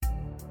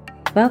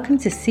Welcome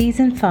to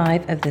Season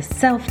 5 of the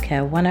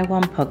Self-Care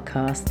 101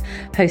 podcast,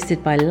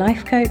 hosted by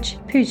life coach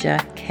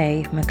Pooja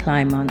K.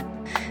 McClymont.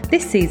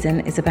 This season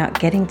is about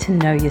getting to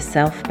know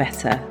yourself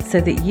better so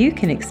that you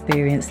can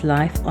experience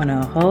life on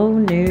a whole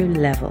new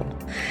level.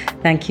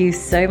 Thank you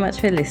so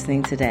much for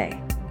listening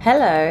today.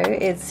 Hello,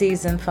 it's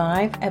Season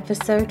 5,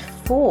 Episode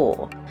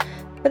 4.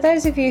 For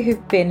those of you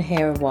who've been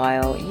here a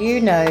while, you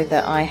know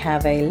that I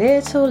have a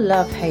little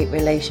love-hate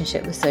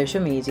relationship with social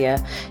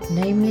media,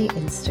 namely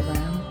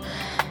Instagram.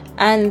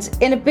 And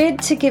in a bid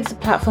to give the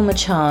platform a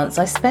chance,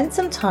 I spent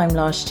some time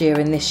last year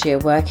and this year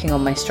working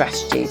on my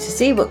strategy to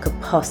see what could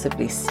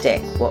possibly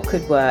stick, what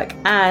could work,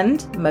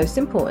 and most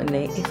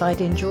importantly, if I'd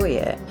enjoy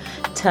it.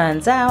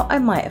 Turns out I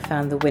might have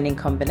found the winning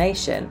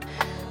combination.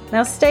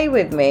 Now stay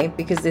with me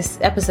because this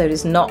episode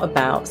is not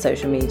about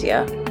social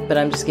media, but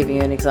I'm just giving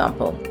you an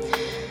example.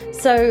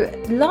 So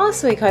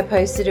last week I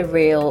posted a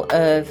reel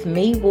of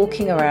me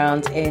walking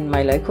around in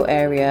my local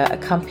area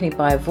accompanied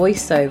by a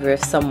voiceover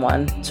of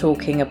someone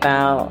talking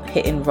about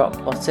hitting rock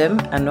bottom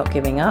and not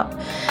giving up.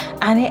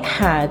 And it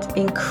had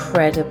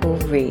incredible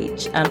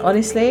reach. And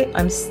honestly,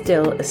 I'm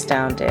still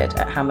astounded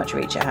at how much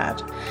reach it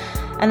had.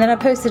 And then I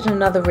posted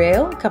another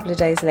reel a couple of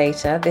days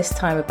later, this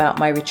time about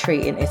my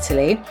retreat in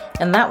Italy.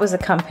 And that was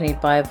accompanied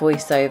by a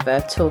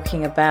voiceover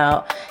talking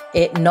about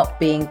it not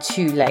being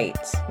too late,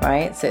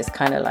 right? So it's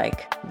kind of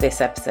like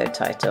this episode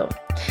title.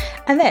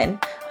 And then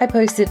I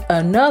posted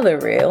another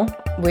reel,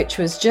 which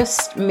was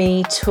just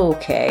me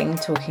talking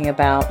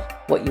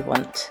about what you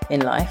want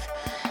in life.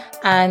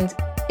 And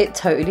it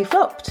totally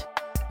flopped,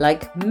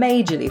 like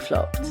majorly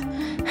flopped.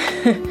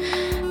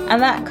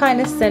 And that kind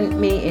of sent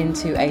me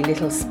into a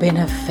little spin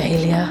of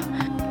failure.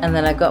 And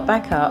then I got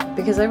back up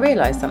because I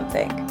realized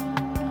something.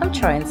 I'm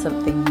trying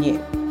something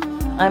new.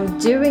 I'm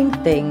doing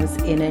things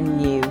in a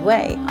new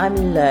way. I'm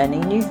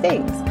learning new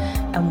things.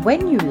 And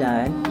when you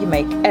learn, you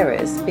make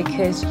errors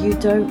because you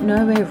don't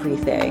know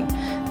everything.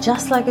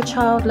 Just like a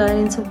child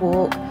learning to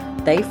walk,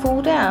 they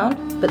fall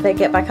down, but they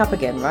get back up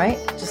again, right?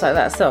 Just like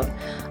that song,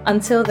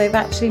 until they've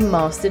actually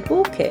mastered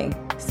walking.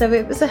 So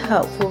it was a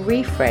helpful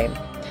reframe.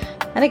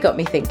 And it got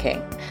me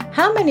thinking,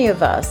 how many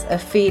of us are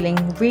feeling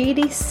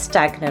really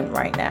stagnant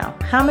right now?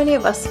 How many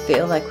of us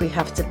feel like we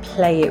have to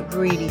play it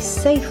really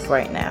safe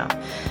right now?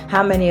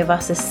 How many of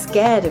us are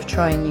scared of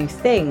trying new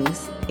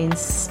things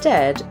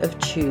instead of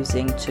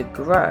choosing to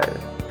grow?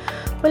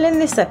 Well, in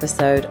this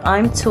episode,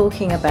 I'm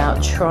talking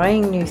about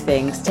trying new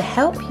things to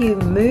help you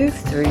move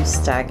through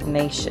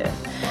stagnation.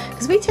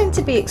 Because we tend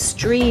to be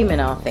extreme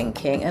in our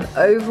thinking and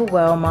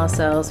overwhelm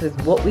ourselves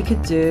with what we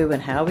could do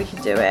and how we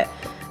could do it.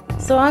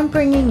 So I'm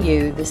bringing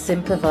you the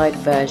simplified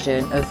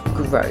version of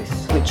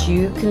growth, which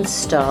you can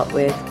start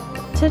with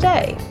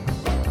today.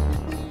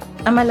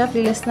 And my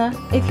lovely listener,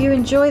 if you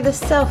enjoy the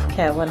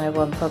Self-Care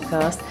 101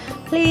 podcast,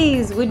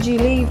 please would you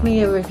leave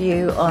me a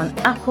review on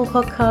Apple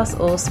Podcasts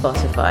or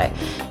Spotify.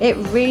 It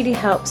really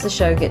helps the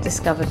show get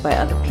discovered by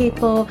other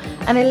people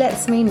and it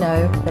lets me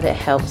know that it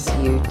helps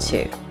you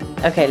too.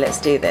 Okay, let's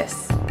do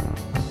this.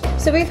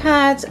 So we've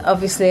had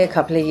obviously a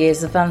couple of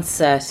years of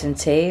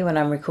uncertainty. When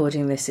I'm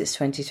recording this, it's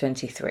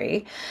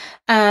 2023.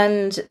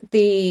 And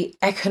the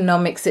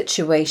economic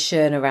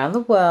situation around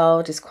the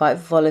world is quite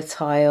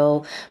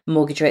volatile.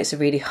 Mortgage rates are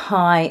really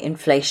high,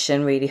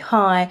 inflation really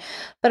high,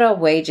 but our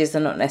wages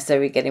are not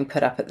necessarily getting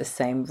put up at the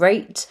same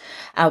rate.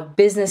 Our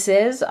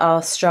businesses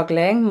are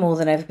struggling more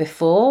than ever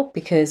before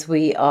because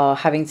we are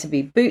having to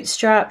be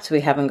bootstrapped. We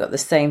haven't got the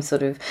same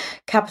sort of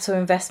capital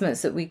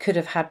investments that we could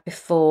have had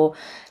before.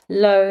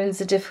 Loans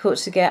are difficult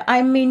to get.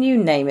 I mean, you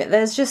name it.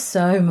 There's just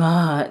so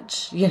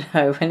much,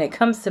 when it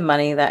comes to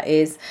money that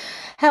is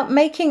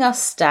making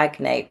us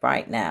stagnate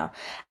right now.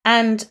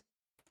 And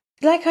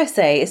like I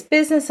say, it's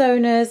business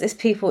owners, it's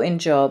people in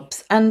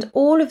jobs, and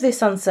all of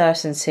this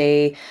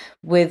uncertainty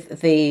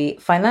with the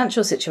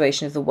financial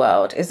situation of the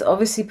world is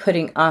obviously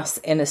putting us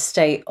in a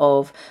state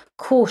of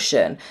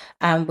caution,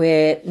 and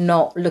we're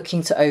not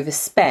looking to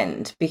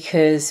overspend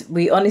because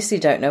we honestly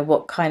don't know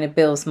what kind of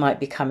bills might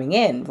be coming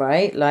in,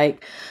 right?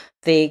 Like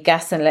the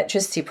gas and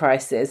electricity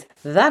prices,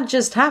 that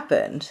just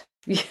happened.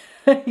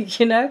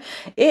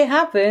 It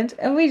happened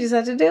and we just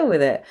had to deal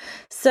with it.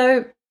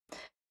 So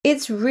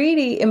it's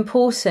really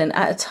important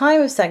at a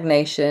time of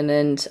stagnation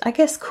and I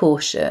guess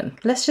caution,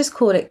 let's just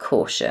call it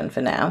caution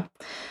for now,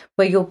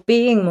 where you're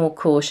being more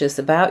cautious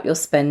about your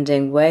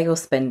spending, where you're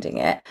spending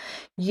it.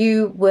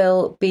 You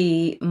will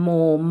be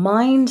more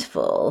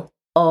mindful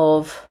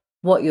of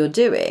what you're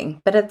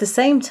doing, but at the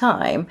same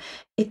time,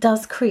 it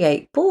does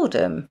create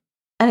boredom.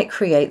 And it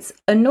creates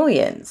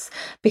annoyance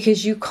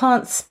because you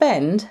can't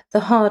spend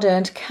the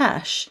hard-earned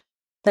cash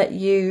that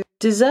you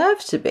deserve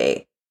to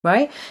be,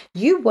 right?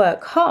 You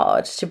work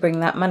hard to bring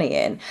that money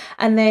in.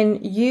 And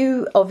then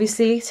you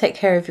obviously take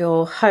care of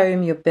your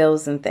home, your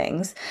bills and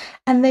things.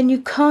 And then you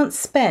can't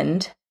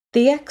spend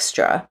the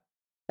extra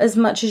as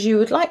much as you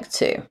would like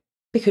to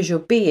because you're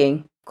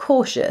being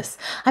cautious.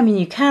 I mean,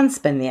 you can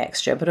spend the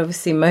extra, but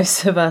obviously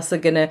most of us are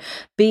going to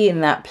be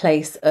in that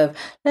place of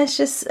let's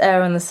just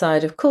err on the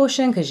side of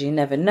caution because you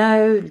never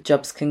know,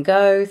 jobs can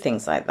go,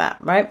 things like that,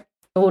 right?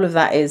 all of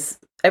that is,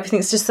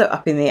 everything's just so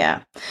up in the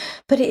air.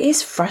 But it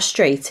is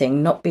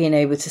frustrating not being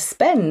able to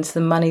spend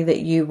the money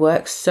that you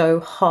work so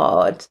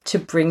hard to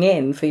bring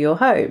in for your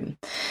home.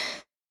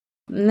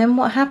 And then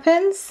what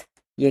happens?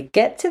 You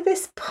get to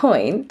this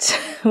point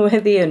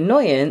where the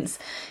annoyance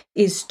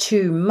is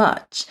too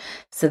much.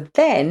 So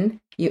then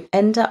you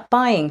end up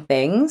buying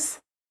things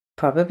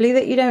probably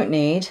that you don't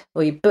need,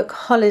 or you book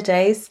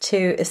holidays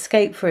to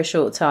escape for a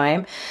short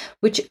time,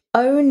 which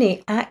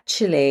only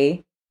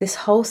actually, this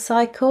whole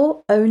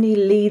cycle only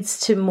leads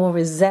to more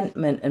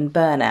resentment and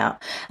burnout.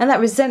 And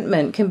that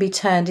resentment can be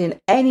turned in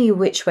any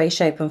which way,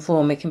 shape and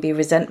form. It can be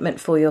resentment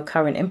for your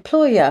current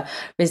employer,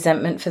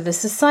 resentment for the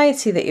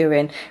society that you're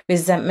in,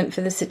 resentment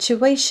for the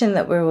situation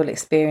that we're all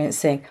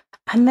experiencing.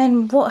 And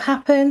then what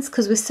happens?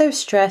 Because we're so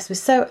stressed, we're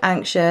so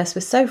anxious,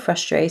 we're so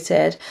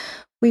frustrated,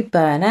 we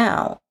burn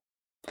out.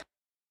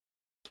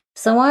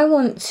 So I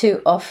want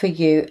to offer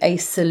you a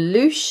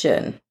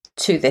solution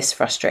to this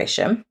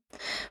frustration,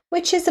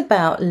 which is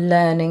about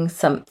learning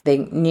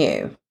something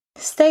new.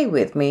 Stay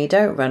with me,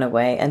 don't run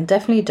away, and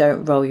definitely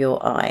don't roll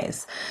your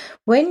eyes.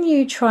 When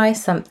you try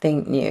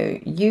something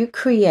new, you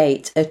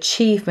create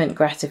achievement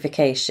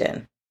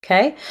gratification.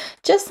 Okay,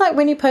 just like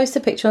when you post a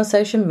picture on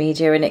social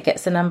media and it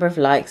gets a number of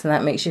likes and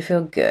that makes you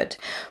feel good.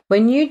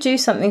 When you do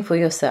something for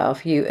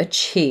yourself, you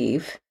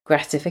achieve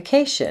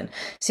gratification.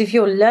 So if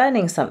you're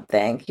learning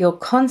something, you're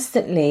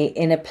constantly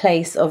in a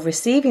place of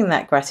receiving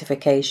that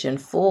gratification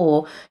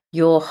for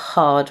your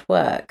hard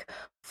work,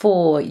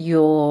 for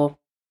your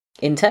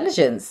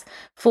intelligence,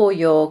 for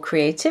your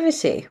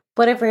creativity,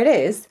 whatever it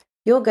is.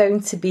 You're going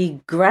to be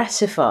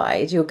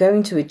gratified, you're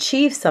going to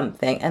achieve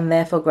something, and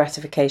therefore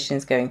gratification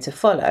is going to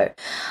follow.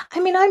 I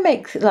mean, I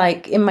make,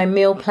 like in my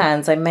meal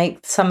plans, I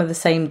make some of the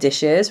same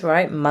dishes,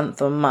 right,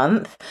 month on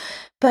month,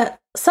 but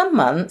some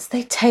months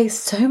they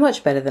taste so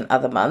much better than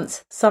other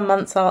months. Some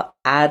months I'll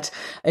add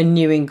a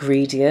new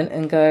ingredient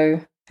and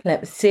go,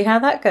 let's see how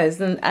that goes.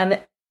 And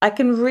I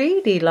can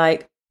really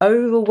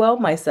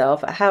overwhelm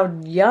myself at how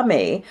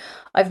yummy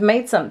I've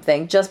made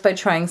something just by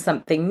trying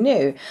something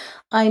new.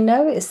 I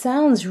know it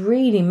sounds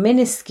really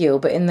minuscule,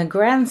 but in the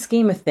grand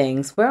scheme of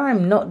things, where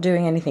I'm not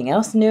doing anything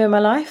else new in my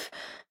life,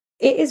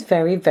 it is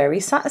very, very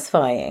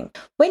satisfying.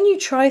 When you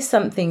try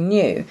something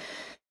new,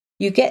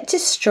 you get to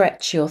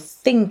stretch your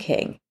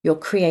thinking, your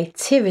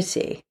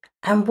creativity,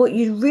 and what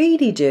you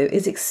really do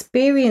is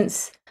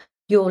experience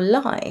your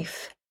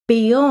life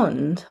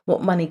beyond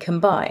what money can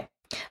buy.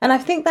 And I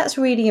think that's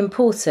really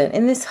important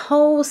in this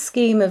whole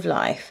scheme of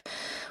life.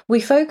 We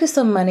focus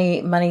on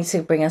money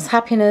to bring us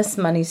happiness,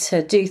 money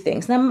to do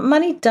things. Now,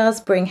 money does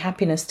bring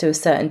happiness to a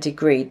certain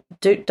degree.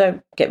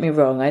 Don't get me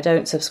wrong. I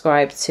don't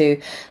subscribe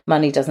to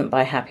money doesn't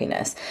buy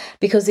happiness,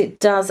 because it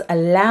does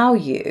allow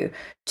you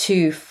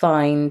to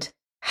find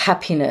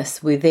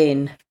happiness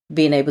within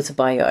being able to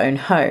buy your own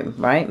home,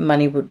 right?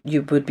 Money would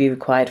be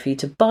required for you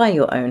to buy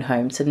your own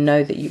home, to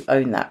know that you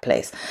own that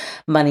place.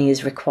 Money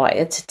is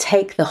required to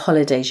take the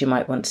holidays you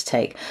might want to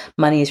take.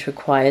 Money is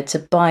required to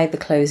buy the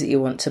clothes that you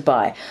want to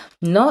buy.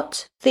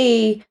 Not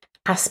the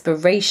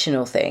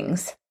aspirational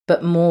things,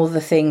 but more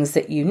the things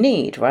that you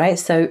need, right?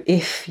 So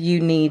if you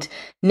need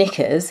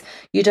knickers,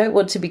 you don't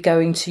want to be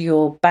going to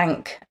your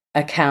bank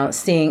account,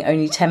 seeing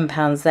only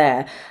 £10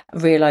 there,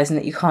 realizing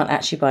that you can't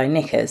actually buy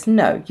knickers.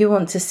 No, you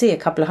want to see a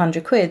couple of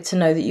 £100 to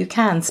know that you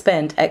can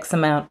spend X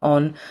amount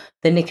on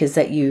the knickers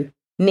that you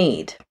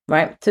need,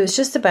 right? So it's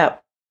just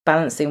about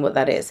balancing what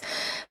that is.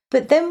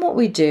 But then what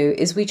we do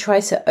is we try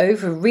to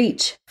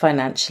overreach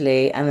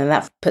financially, and then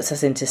that puts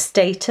us into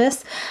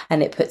status,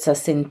 and it puts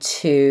us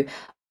into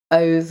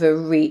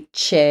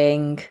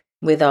overreaching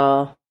with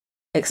our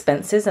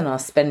expenses and our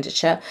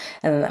expenditure,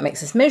 and then that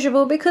makes us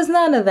miserable because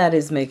none of that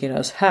is making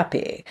us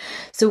happy.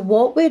 So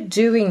what we're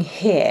doing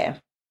here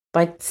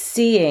by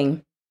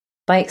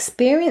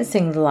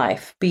experiencing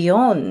life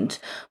beyond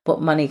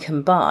what money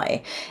can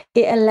buy,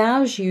 it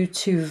allows you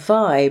to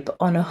vibe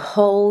on a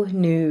whole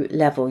new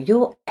level.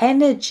 Your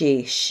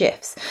energy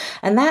shifts,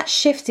 and that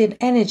shift in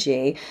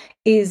energy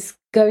is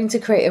going to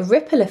create a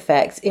ripple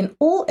effect in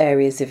all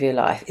areas of your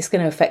life. It's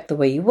going to affect the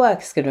way you work.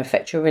 It's going to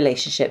affect your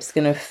relationships. It's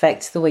going to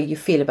affect the way you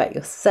feel about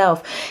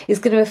yourself. It's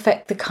going to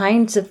affect the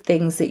kinds of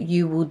things that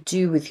you will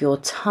do with your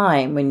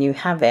time when you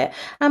have it,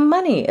 and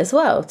money as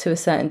well to a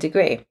certain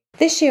degree.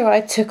 This year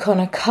I took on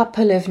a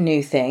couple of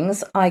new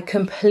things. I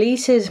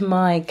completed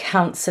my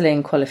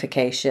counselling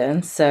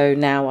qualification, so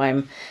now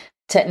I'm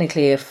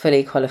technically a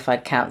fully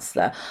qualified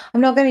counsellor.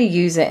 I'm not going to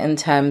use it in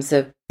terms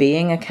of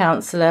being a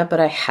counsellor, but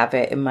I have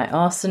it in my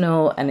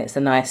arsenal and it's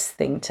a nice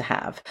thing to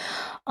have.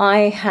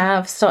 I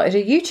have started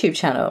a YouTube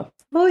channel.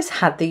 I've always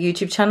had the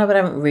YouTube channel, but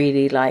I haven't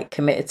really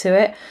committed to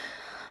it.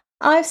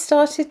 I've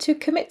started to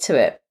commit to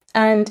it,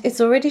 and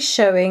it's already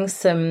showing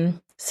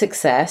some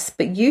success,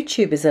 but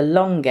YouTube is a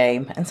long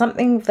game, and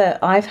something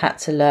that I've had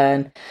to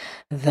learn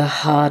the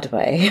hard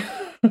way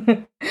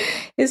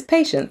is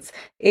patience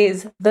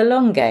is the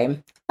long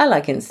game. I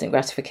like instant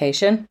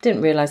gratification.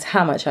 Didn't realize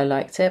how much I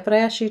liked it, but I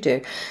actually do.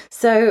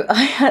 So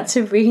I had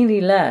to really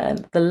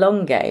learn the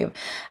long game.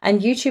 And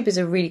YouTube is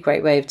a really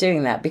great way of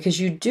doing that because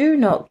you do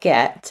not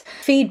get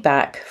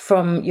feedback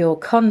from your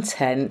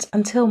content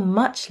until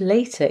much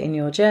later in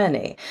your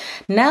journey.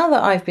 Now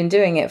that I've been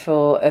doing it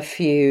for a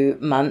few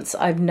months,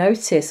 I've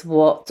noticed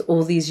what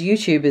all these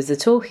YouTubers are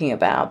talking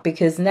about,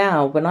 because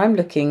now when I'm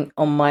looking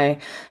on my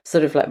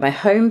sort of like my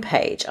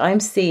homepage,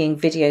 I'm seeing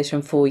videos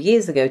from 4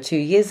 years ago, 2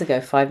 years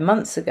ago, 5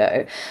 months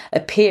ago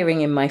appearing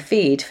in my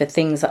feed for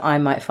things that I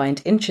might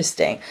find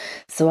interesting.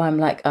 So I'm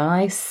like,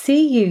 I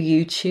see you,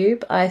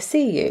 YouTube, I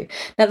see you.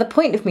 Now, the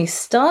point of me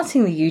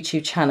starting the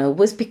YouTube channel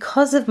was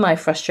because of my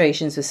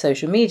frustrations with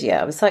social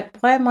media. I was like,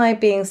 why am I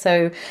being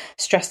so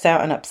stressed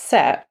out and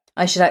upset?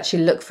 I should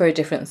actually look for a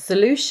different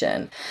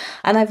solution.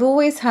 And I've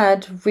always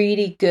had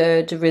really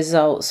good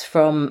results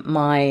from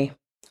my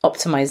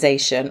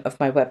optimization of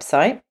my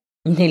website.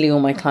 Nearly all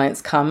my clients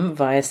come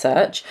via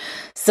search.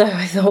 So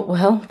I thought,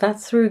 well,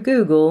 that's through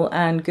Google,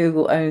 and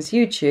Google owns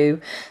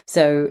YouTube.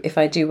 So if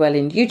I do well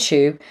in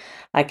YouTube,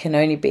 I can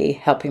only be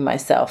helping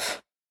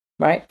myself,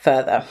 right?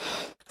 Further.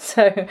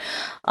 So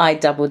I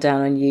doubled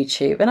down on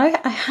YouTube, and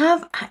I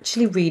have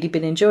actually really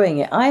been enjoying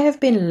it. I have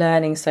been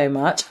learning so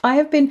much. I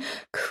have been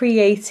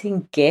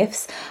creating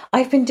GIFs.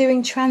 I've been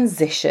doing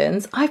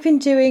transitions. I've been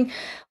doing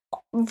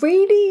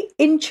really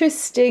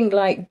interesting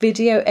like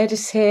video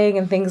editing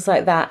and things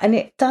like that. And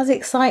it does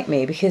excite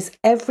me because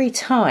every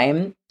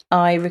time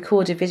I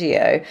record a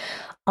video,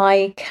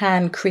 I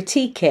can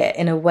critique it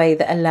in a way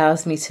that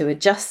allows me to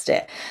adjust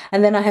it.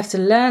 And then I have to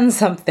learn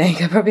something.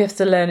 I probably have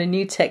to learn a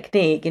new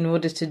technique in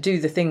order to do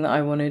the thing that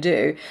I want to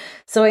do.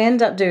 So I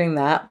end up doing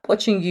that,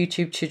 watching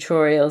YouTube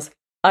tutorials,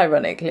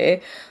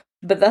 ironically,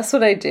 but that's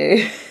what I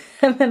do.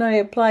 And then I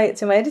apply it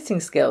to my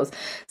editing skills.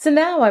 So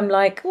now I'm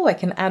like, oh, I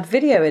can add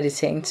video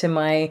editing to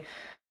my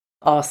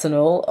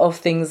arsenal of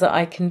things that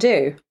I can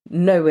do.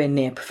 Nowhere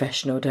near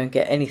professional, don't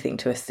get anything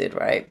twisted,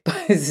 right?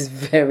 But this is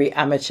very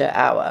amateur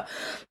hour.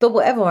 But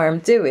whatever I'm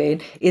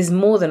doing is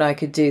more than I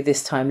could do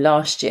this time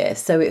last year.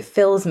 So it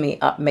fills me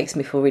up, makes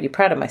me feel really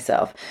proud of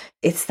myself.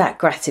 It's that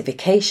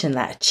gratification,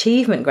 that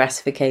achievement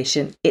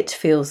gratification. It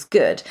feels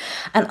good.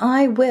 And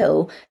I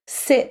will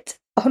sit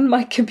on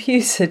my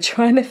computer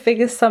trying to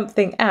figure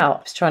something out.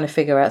 I was trying to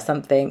figure out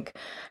something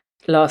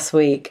last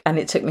week, and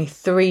it took me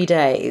 3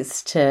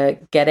 days to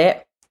get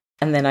it.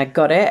 And then I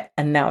got it,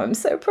 and now I'm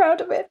so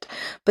proud of it.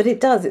 But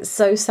it's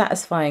so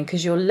satisfying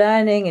because you're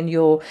learning and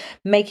you're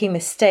making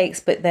mistakes,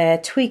 but they're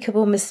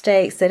tweakable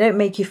mistakes. They don't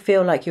make you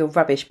feel like you're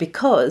rubbish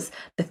because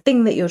the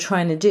thing that you're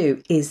trying to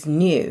do is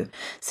new.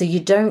 So you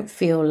don't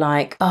feel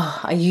like,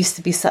 oh, I used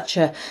to be such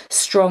a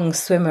strong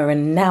swimmer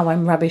and now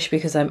I'm rubbish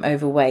because I'm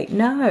overweight.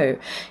 No,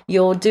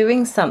 you're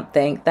doing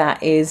something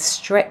that is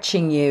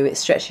stretching you. It's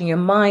stretching your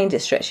mind.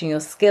 It's stretching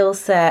your skill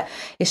set.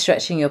 It's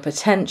stretching your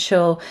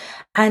potential.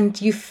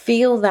 And you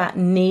feel that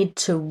need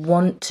to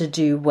want to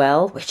do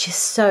well, which is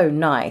so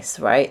nice,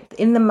 right?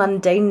 In the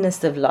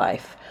mundaneness of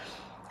life.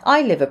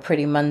 I live a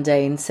pretty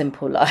mundane,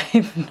 simple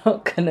life,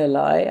 not gonna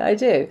lie, I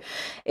do.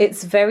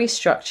 It's very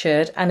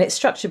structured, and it's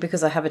structured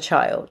because I have a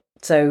child.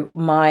 So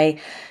my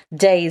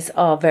days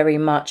are very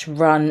much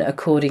run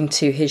according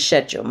to his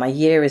schedule. My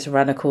year is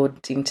run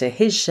according to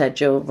his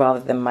schedule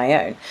rather than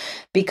my own,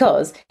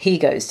 because he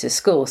goes to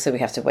school. So we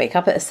have to wake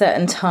up at a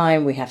certain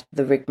time. We have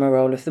the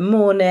rigmarole of the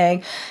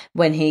morning.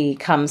 When he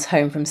comes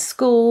home from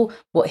school,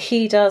 what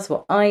he does,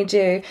 what I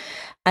do,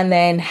 and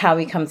then how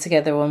we come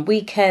together on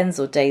weekends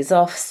or days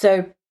off.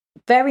 So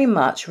very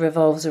much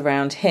revolves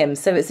around him.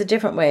 So it's a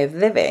different way of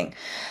living.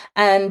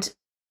 And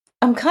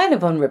I'm kind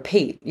of on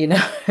repeat, you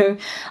know.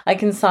 I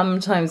can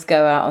sometimes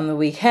go out on the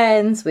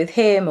weekends with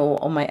him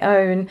or on my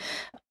own.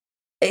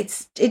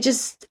 It's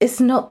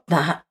not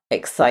that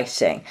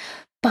exciting.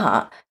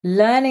 But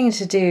learning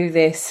to do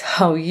this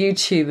whole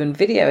YouTube and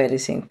video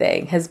editing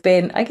thing has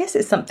been, I guess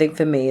it's something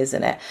for me,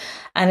 isn't it?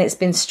 And it's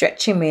been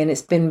stretching me, and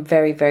it's been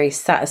very, very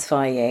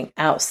satisfying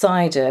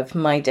outside of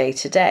my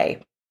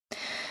day-to-day.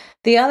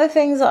 The other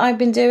things that I've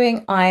been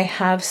doing, I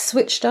have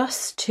switched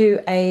us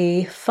to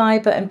a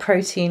fibre and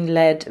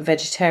protein-led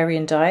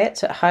vegetarian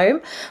diet at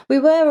home. We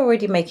were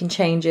already making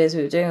changes.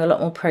 We were doing a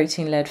lot more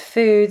protein-led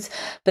foods,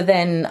 but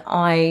then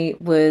I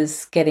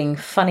was getting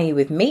funny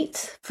with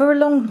meat. For a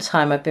long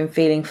time, I've been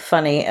feeling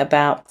funny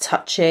about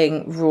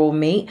touching raw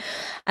meat.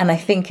 And I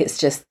think it's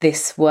just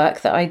this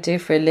work that I do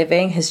for a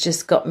living has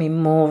just got me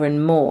more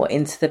and more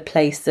into the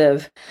place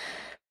of,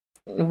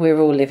 we're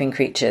all living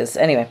creatures.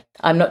 Anyway,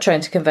 I'm not trying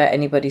to convert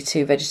anybody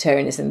to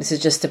vegetarianism. This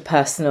is just a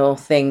personal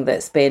thing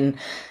that's been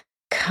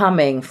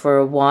coming for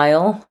a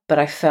while, but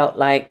I felt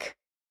like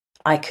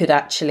I could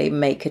actually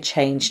make a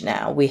change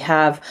now. We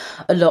have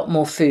a lot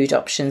more food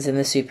options in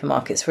the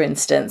supermarkets, for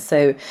instance,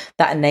 so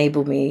that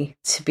enabled me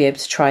to be able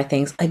to try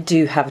things. I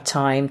do have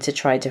time to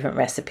try different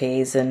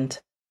recipes and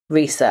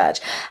research.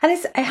 And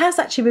it has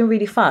actually been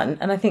really fun.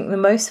 And I think the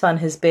most fun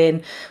has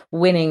been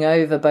winning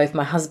over both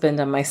my husband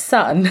and my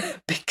son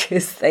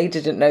because they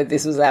didn't know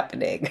this was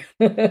happening.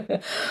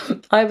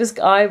 I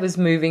was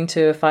moving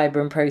to a fiber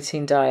and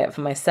protein diet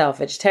for myself,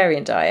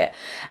 vegetarian diet.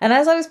 And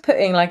as I was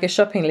putting like a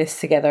shopping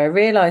list together, I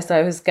realized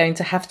I was going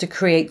to have to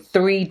create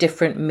 3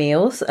 different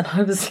meals. And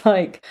I was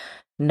like,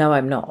 no,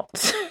 I'm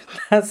not.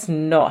 That's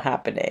not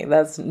happening.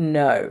 That's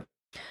no.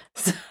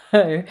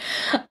 So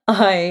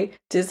I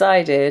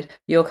decided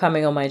you're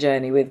coming on my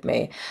journey with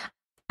me.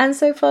 And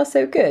so far,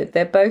 so good.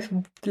 They're both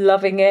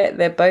loving it.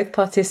 They're both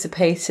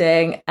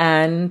participating,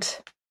 and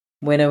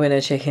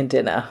winner chicken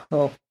dinner,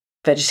 or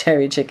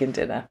vegetarian chicken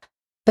dinner.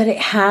 But it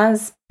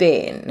has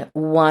been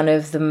one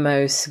of the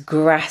most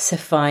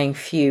gratifying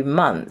few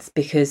months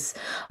because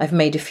I've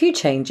made a few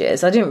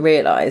changes. I didn't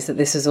realise that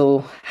this was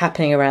all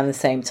happening around the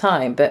same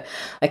time, but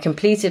I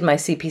completed my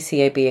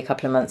CPCAB a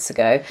couple of months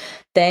ago.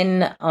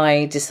 Then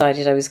I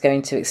decided I was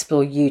going to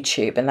explore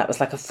YouTube, and that was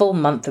like a full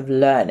month of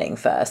learning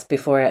first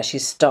before I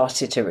actually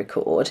started to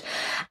record.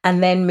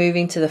 And then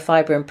moving to the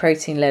fibre and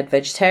protein-led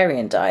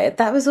vegetarian diet.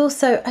 That was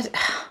also, I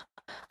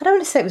don't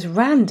want to say it was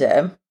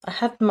random. I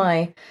had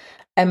my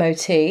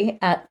MOT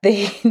at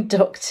the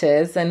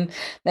doctor's and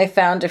they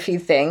found a few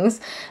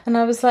things, and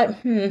I was like,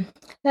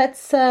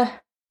 let's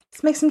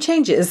make some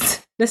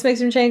changes. Let's make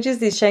some changes.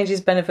 These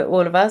changes benefit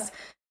all of us.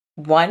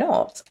 Why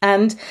not?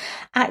 And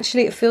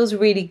actually it feels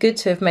really good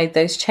to have made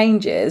those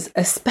changes,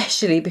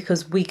 especially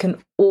because we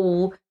can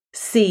all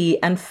see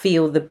and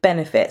feel the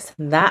benefits.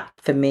 That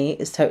for me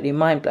is totally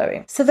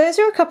mind-blowing. So those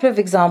are a couple of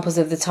examples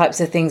of the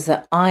types of things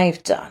that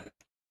I've done.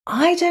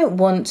 I don't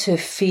want to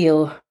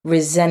feel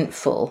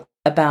resentful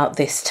about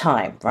this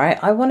time, right?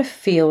 I want to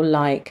feel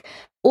like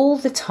all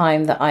the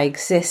time that I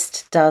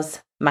exist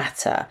does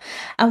matter.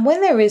 And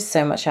when there is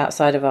so much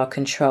outside of our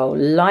control,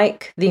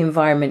 like the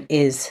environment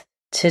is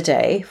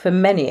today for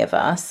many of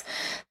us,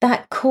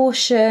 that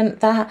caution,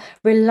 that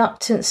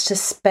reluctance to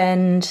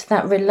spend,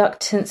 that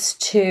reluctance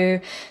to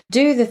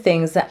do the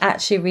things that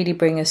actually really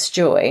bring us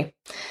joy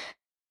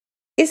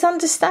is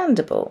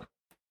understandable.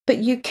 But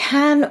you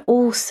can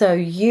also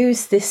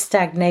use this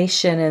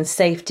stagnation and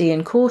safety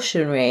and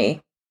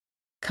cautionary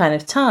kind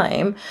of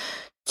time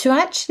to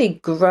actually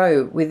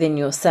grow within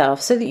yourself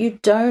so that you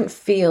don't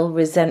feel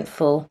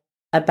resentful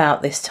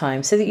about this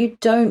time, so that you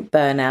don't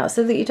burn out,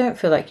 so that you don't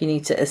feel like you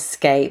need to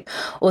escape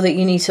or that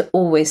you need to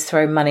always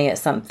throw money at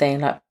something,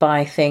 like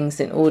buy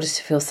things in order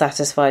to feel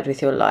satisfied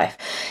with your life.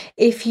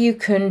 If you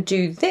can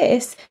do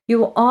this,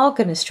 you are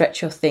going to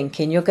stretch your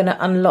thinking, you're going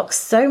to unlock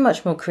so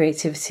much more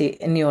creativity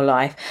in your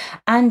life,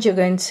 and you're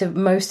going to,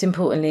 most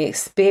importantly,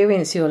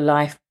 experience your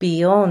life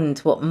beyond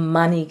what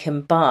money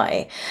can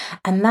buy.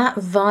 And that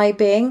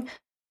vibing,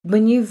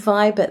 when you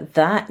vibe at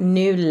that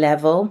new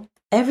level,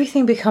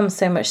 everything becomes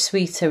so much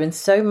sweeter and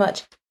so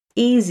much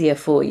easier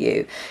for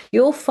you.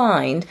 You'll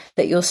find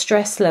that your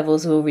stress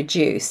levels will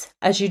reduce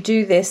as you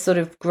do this sort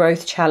of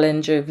growth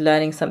challenge of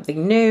learning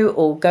something new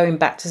or going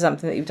back to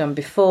something that you've done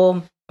before.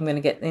 I'm going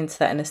to get into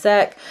that in a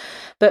sec.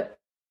 But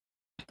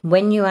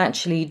when you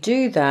actually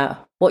do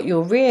that, what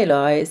you'll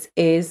realize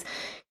is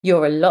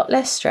you're a lot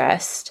less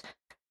stressed.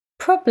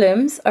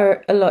 Problems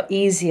are a lot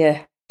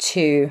easier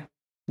to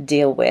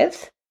deal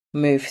with,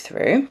 move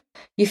through.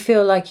 You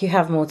feel like you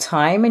have more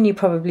time, and you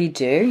probably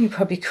do. You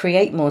probably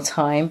create more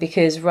time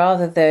because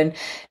rather than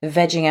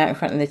vegging out in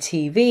front of the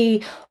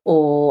TV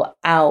or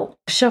out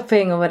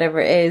shopping or whatever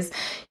it is,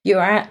 you're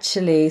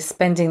actually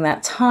spending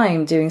that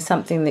time doing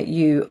something that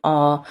you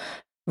are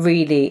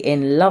really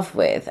in love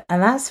with.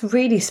 And that's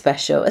really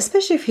special,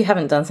 especially if you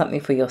haven't done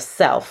something for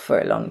yourself for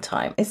a long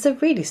time. It's a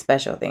really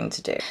special thing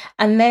to do.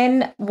 And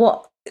then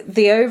what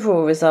the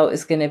overall result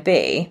is going to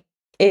be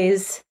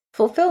is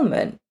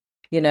fulfillment.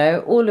 You know,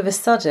 all of a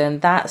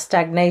sudden, that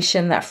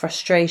stagnation, that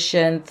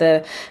frustration,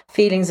 the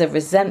feelings of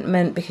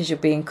resentment because you're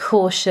being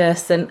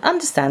cautious, and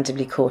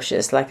understandably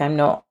cautious, like I'm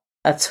not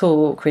at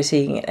all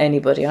critiquing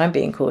anybody, I'm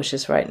being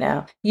cautious right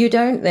now. You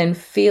don't then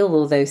feel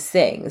all those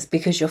things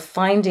because you're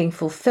finding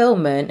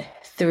fulfillment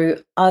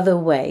through other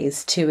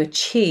ways to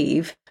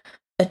achieve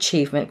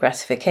achievement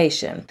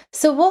gratification.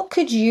 So what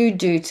could you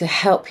do to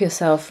help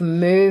yourself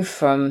move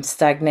from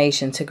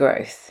stagnation to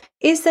growth?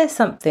 Is there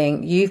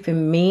something you've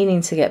been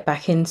meaning to get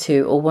back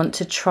into or want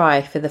to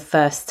try for the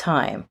first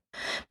time?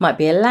 Might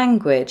be a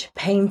language,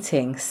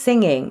 painting,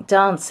 singing,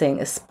 dancing,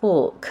 a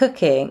sport,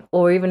 cooking,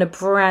 or even a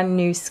brand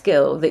new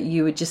skill that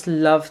you would just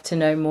love to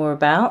know more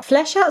about.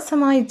 Flesh out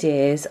some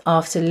ideas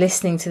after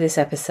listening to this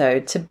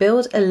episode to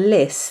build a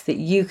list that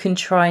you can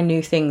try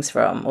new things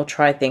from or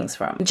try things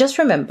from. Just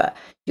remember,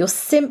 you're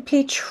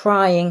simply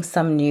trying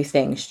some new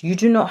things. You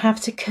do not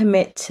have to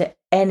commit to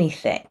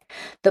anything.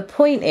 The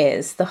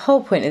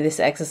whole point of this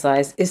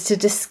exercise is to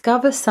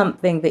discover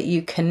something that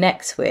you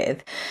connect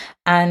with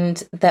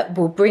and that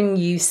will bring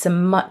you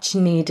some much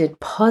needed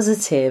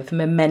positive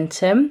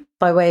momentum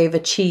by way of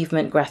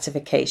achievement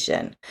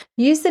gratification.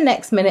 Use the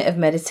next minute of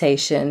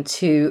meditation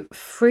to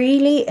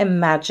freely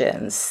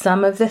imagine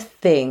some of the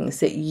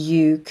things that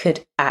you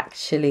could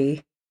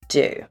actually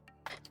do.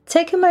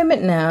 Take a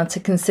moment now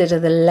to consider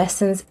the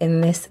lessons in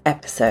this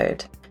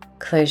episode.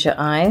 Close your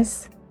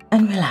eyes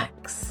and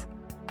relax.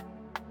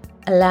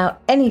 Allow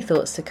any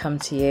thoughts to come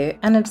to you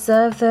and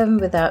observe them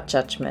without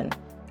judgment.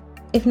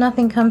 If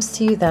nothing comes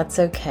to you, that's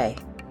okay.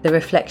 The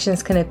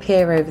reflections can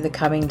appear over the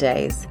coming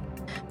days.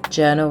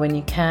 Journal when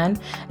you can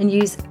and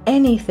use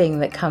anything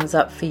that comes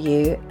up for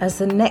you as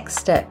the next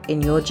step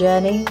in your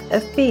journey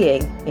of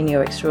being in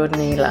your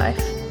extraordinary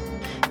life.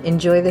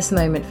 Enjoy this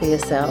moment for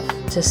yourself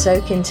to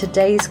soak in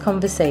today's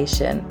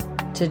conversation,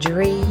 to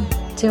dream,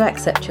 to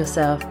accept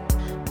yourself,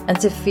 and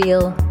to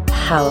feel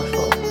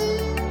powerful.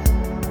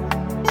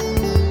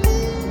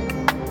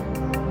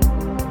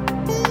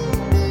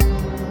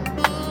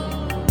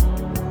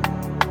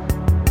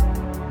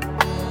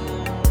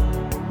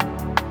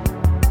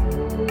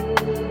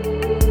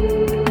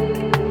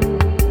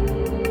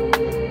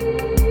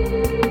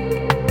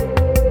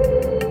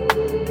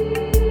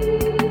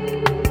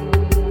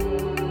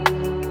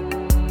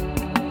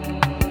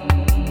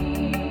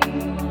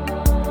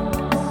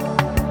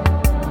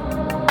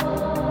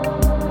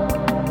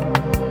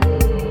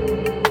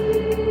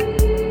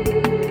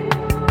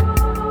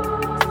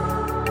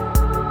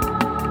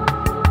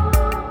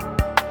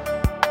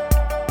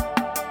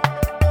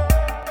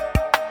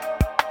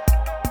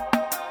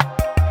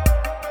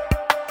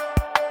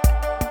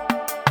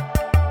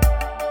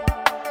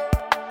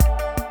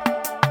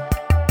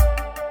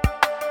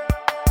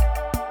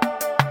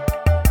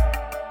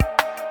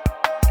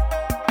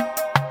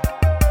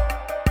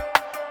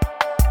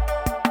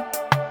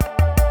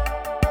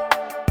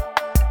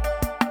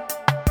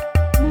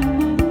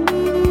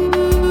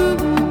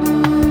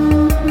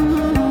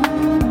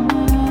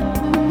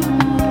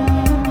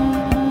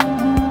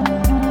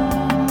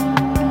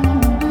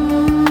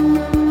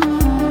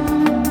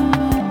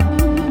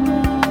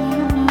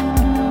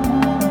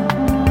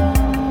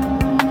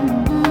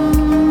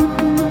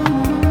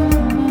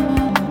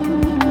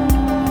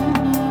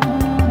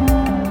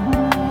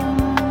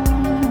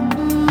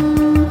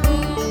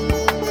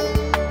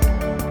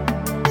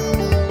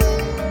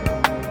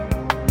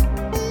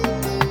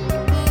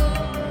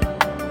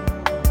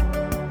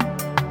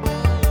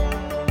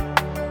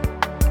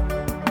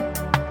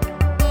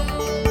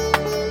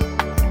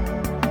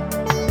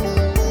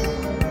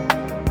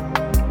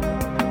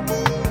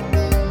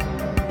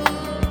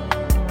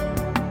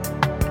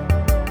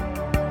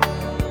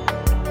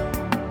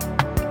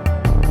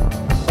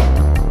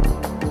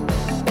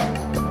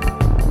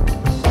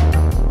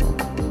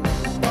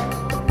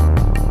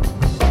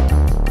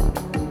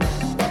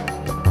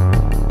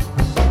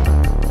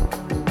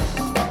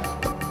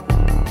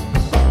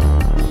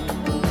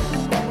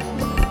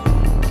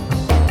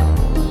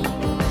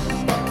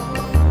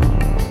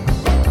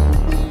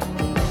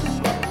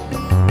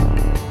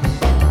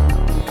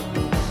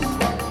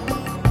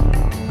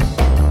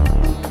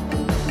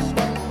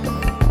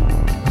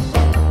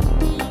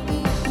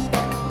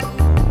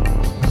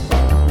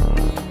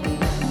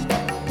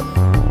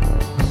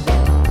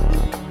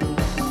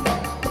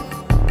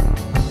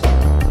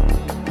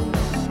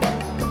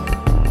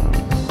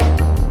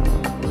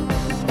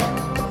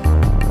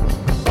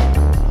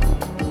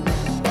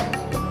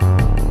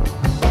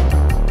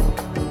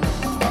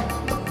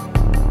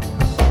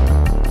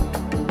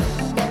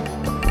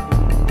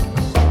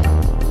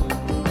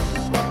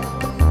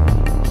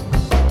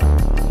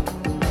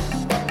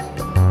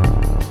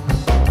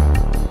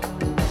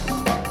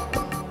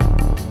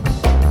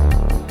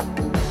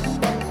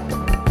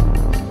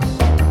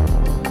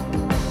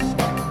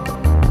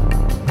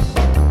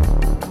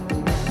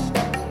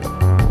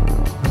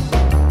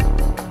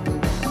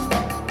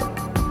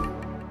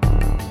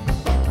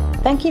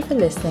 Thank you for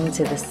listening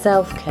to the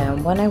Self-Care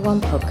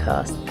 101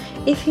 podcast.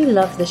 If you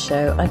love the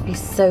show, I'd be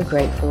so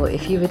grateful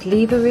if you would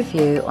leave a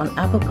review on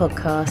Apple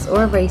Podcasts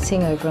or a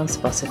rating over on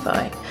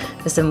Spotify.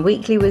 For some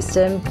weekly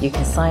wisdom, you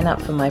can sign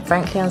up for my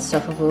Frankly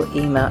Unstoppable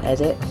email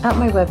edit at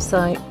my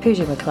website,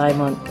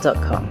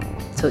 PoojaMcClymont.com.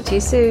 Talk to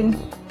you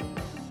soon.